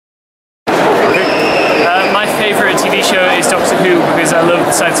Who because I love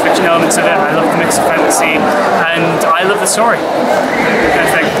the science fiction elements of it, I love the mix of fantasy, and I love the story. I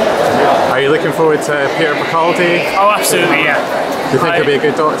think. Are you looking forward to Peter Capaldi? Oh, absolutely, yeah. Do you think he'll be a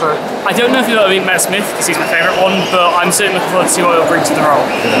good Doctor? I don't know if he'll be Matt Smith because he's my favourite one, but I'm certainly looking forward to see what he'll bring to the role.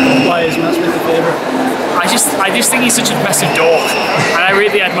 Why is Matt Smith your favourite? I just think he's such a massive dork, and I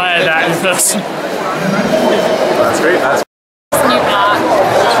really admire that in person. That's great. That's New Black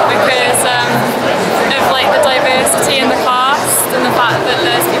because of like the diversity in the cast and the fact that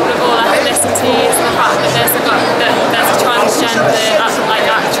there's people of all ethnicities and the fact that there's a transgender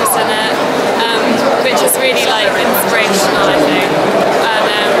actress in it, which is really like inspirational, I think. And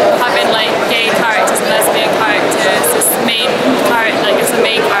having like gay characters and lesbian characters as main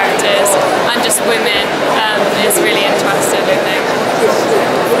characters and just women is really interesting, I think.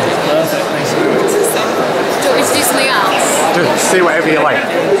 Perfect, thanks. Do you want me to do something else? just say whatever you like.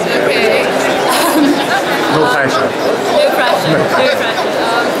 Okay. No pressure. No pressure. No pressure.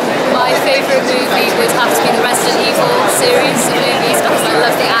 My favourite movie would have to be the Resident Evil series of movies because I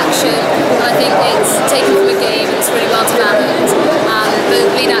love the action and I think it's taken from a game and it's really well developed and the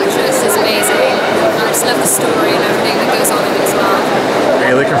lead actress is amazing and I just love the story and everything that goes on in it as well. Are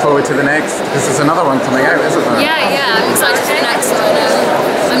you looking forward to the next? Because there's another one coming out, isn't there? Yeah, I'm excited for the next one.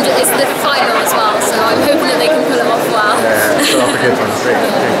 It's the final as well, so I'm hoping that they can pull them off well. Yeah, pull off a good one.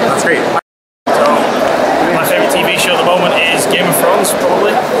 That's great. So, my favourite TV show at the moment is Game of Thrones,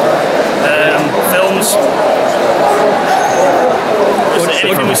 probably. Films.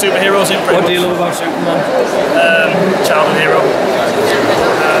 Anything with superheroes in. What do you love about Superman? Childhood hero.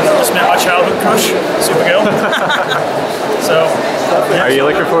 Just met my childhood crush, Supergirl. So. Yeah. Are you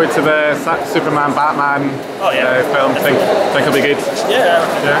looking forward to the Superman Batman film? Think it'll be good? Yeah.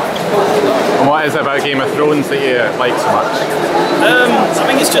 And what is it about Game of Thrones that you like so much? I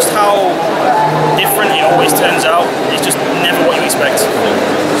think it's just how different it always turns out. It's just never what you expect.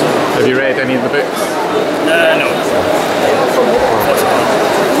 Have you read any of the books? No.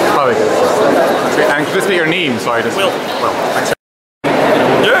 Probably good. And could this be your name? Sorry, just Will. Thanks.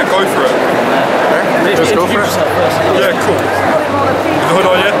 Yeah, go for it. Okay, just go for it. Yeah, cool. The hood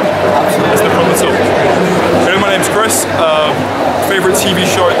on yet? That's no problem at all. Hello, my name's Chris. Favourite TV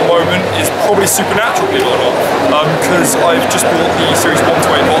show at the moment is probably Supernatural, believe it or not, because I've just bought the Series 1 to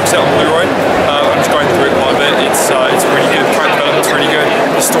 8 box set on Blu-ray. I'm just going through it quite a bit. It's really good. The character development's really good.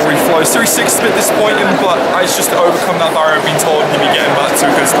 The story flow. Series 6 is a bit disappointing, but it's just to overcome that barrier I've been told and be getting back to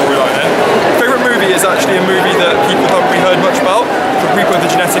a good storyline in. Favourite movie is actually a movie that people haven't really heard much about. The Reaper of the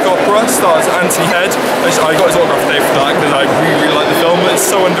Genetic Opera stars Anthony Head. I got his autograph today for that because I really like the film. It's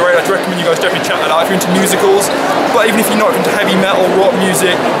so underrated. I'd recommend you guys definitely check that out if you're into musicals. But even if you're not into heavy metal, rock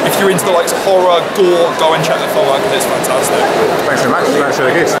music, if you're into the likes of horror, gore, go and check the film out because it's fantastic. Thanks very much. That's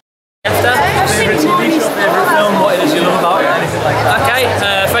really good. Favourite TV show, favourite film, what it is you love about it, anything like that? Okay,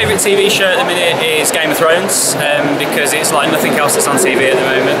 favourite TV show at the minute is Game of Thrones because it's like nothing else that's on TV at the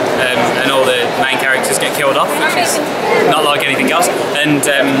moment and all the main characters get killed off, which is not like anything else. And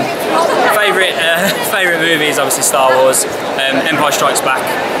favourite movie is obviously Star Wars, Empire Strikes Back,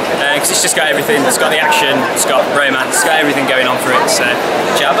 because it's just got everything. It's got the action, it's got romance, it's got everything going on for it. So,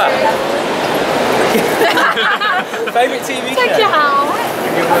 ciao back. Favourite TV show? Thank you, Hal.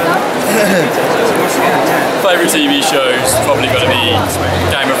 Favourite TV show is probably going to be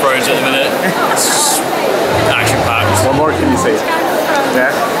Game of Thrones at the minute. It's action packed. What more can you say?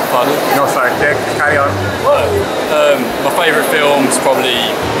 Yeah? Pardon? No, sorry. Yeah, carry on. My favourite film is probably,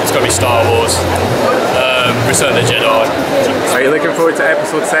 it's got to be Star Wars. Return of the Jedi. Are you looking forward to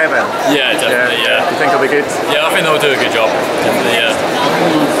episode 7? Yeah, definitely, yeah. You think it'll be good? Yeah, I think they'll do a good job. Definitely, yeah.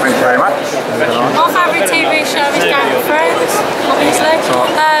 Thank you very much. My favourite TV show is Game of Thrones, obviously.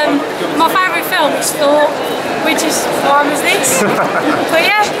 My favourite film is Thor, which is why was this. But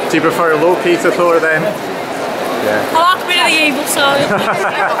yeah. Do you prefer Loki to Thor then? Yeah. I like a bit of the evil side.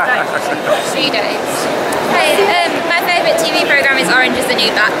 3 days. Hey, my favourite TV programme is Orange is the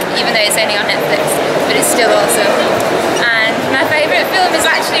New Black, even though it's only on Netflix, but it's still awesome. And my favourite film is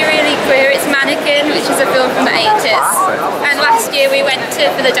actually really queer, it's Mannequin, which is a film from the 80s. And last year we went to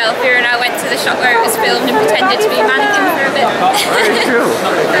Philadelphia and I went to the shop where it was filmed and pretended to be a mannequin for a bit. Very cool.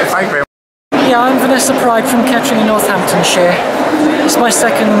 Thank you very much. Yeah, I'm Vanessa Pride from Kettering in Northamptonshire. It's my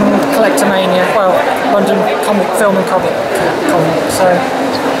second Collectomania, well, London film and comic. So,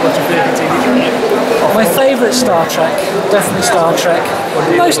 What's your favourite TV show? my favourite Star Trek, definitely Star Trek.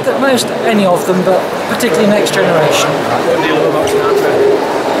 Most any of them, but particularly Next Generation. What do you love about Star Trek?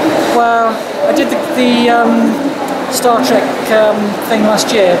 Well, I did the Star Trek thing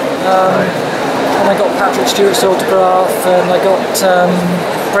last year, and I got Patrick Stewart's autograph, and I got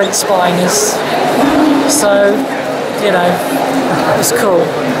Brent Spiner's. So you know, it's cool.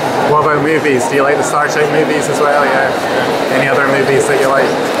 What about movies? Do you like the Star Trek movies as well? Yeah. Any other movies that you like?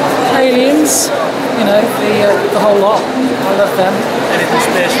 Aliens, you know, the whole lot. I love them. Anything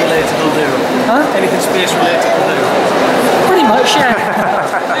space related will do. Huh? Anything space related will do. Pretty much, yeah.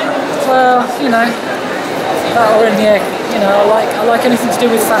 Well, you know, that or in the air. You know, I like anything to do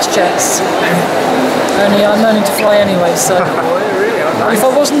with fast jets. Only I'm learning to fly anyway, so if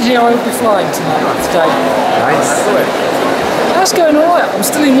I wasn't here, I would be flying today. Nice. That's going alright. I'm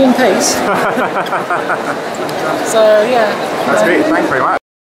still in one piece. So yeah. That's great. Thanks very much.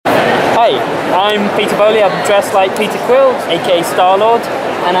 Hi, I'm Peter Bowley. I'm dressed like Peter Quill, aka Star-Lord,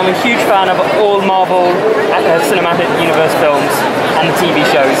 and I'm a huge fan of all Marvel Cinematic Universe films and the TV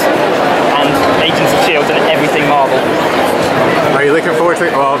shows and Agents of S.H.I.E.L.D. and everything Marvel. Are you looking forward to?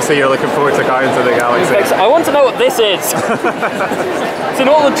 Well, obviously you're looking forward to Guardians of the Galaxy. I want to know what this is. It's in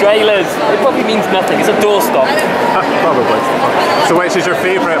all the trailers. It probably means nothing. It's a doorstop. Probably. So, which is your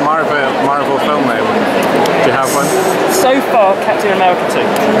favourite Marvel film then? Do you have one? So far, Captain America 2.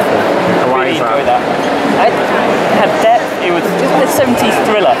 And why really is that? enjoy that. It had depth. It was just a 70s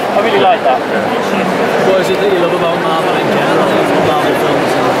thriller. I really like that. What is it that you love about Marvel in general? Marvel films?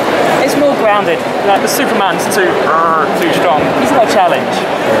 It's more grounded. Like the Superman's too strong. He's not a challenge.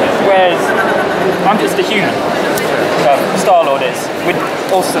 Whereas I'm just a human. Star-Lord is with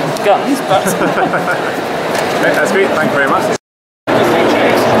awesome guns, but That's great. Thank you very much. Away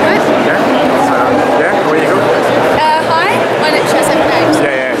you go. Hi, my name's Rachel.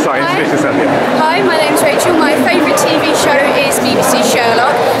 Yeah. Sorry, introduce yourself. Yeah. Hi, my name's Rachel. My favourite TV show is BBC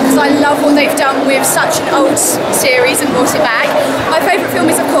Sherlock because I love what they've done with such an old series and brought it back. My favourite film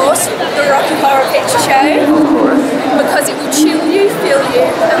is, of course, the Rocky Horror Picture Show because it will chill you, fill you,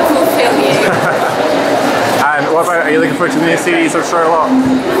 and fulfil you. And what about, are you looking forward to the new series of Sherlock?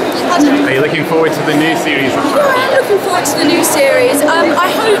 Pardon? Are you looking forward to the new series of Sherlock? Yeah, I'm looking forward to the new series.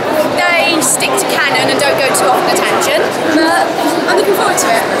 I hope they stick to canon and don't go too off on a tangent, but I'm looking forward to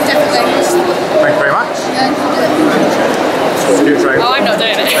it, definitely. Thank you very much. Oh, I'm not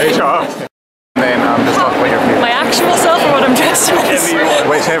doing it. Are you sure? Then just talk about your favourite. My actual self or what I'm dressed as?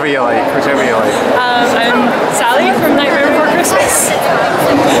 Whichever you like. I'm Sally from Nightmare Before Christmas.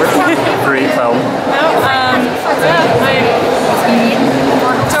 Great film.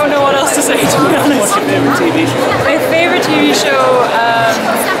 I don't know what else to say, to be honest. What's your favourite TV show? My favourite TV show,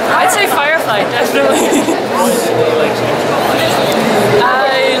 I'd say Firefly, definitely.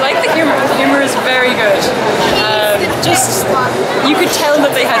 I like the humour. The humour is very good. Just, you could tell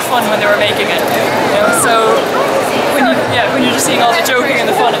that they had fun when they were making it. You know? So when you're just seeing all the joking and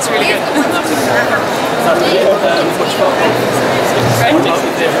the fun, it's really good.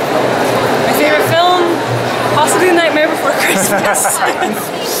 My favourite film? Possibly Nightmare Before Christmas.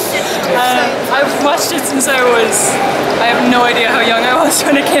 I've watched it since I have no idea how young I was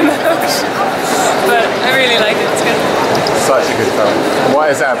when it came out. But I really like it, it's good. Such a good film.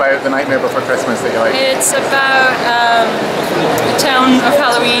 What is it about The Nightmare Before Christmas that you like? It's about the town of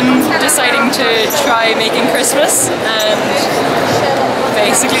Halloween deciding to try making Christmas and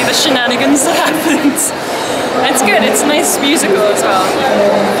basically the shenanigans that happens. It's good, it's a nice musical as well.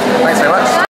 Thanks very much.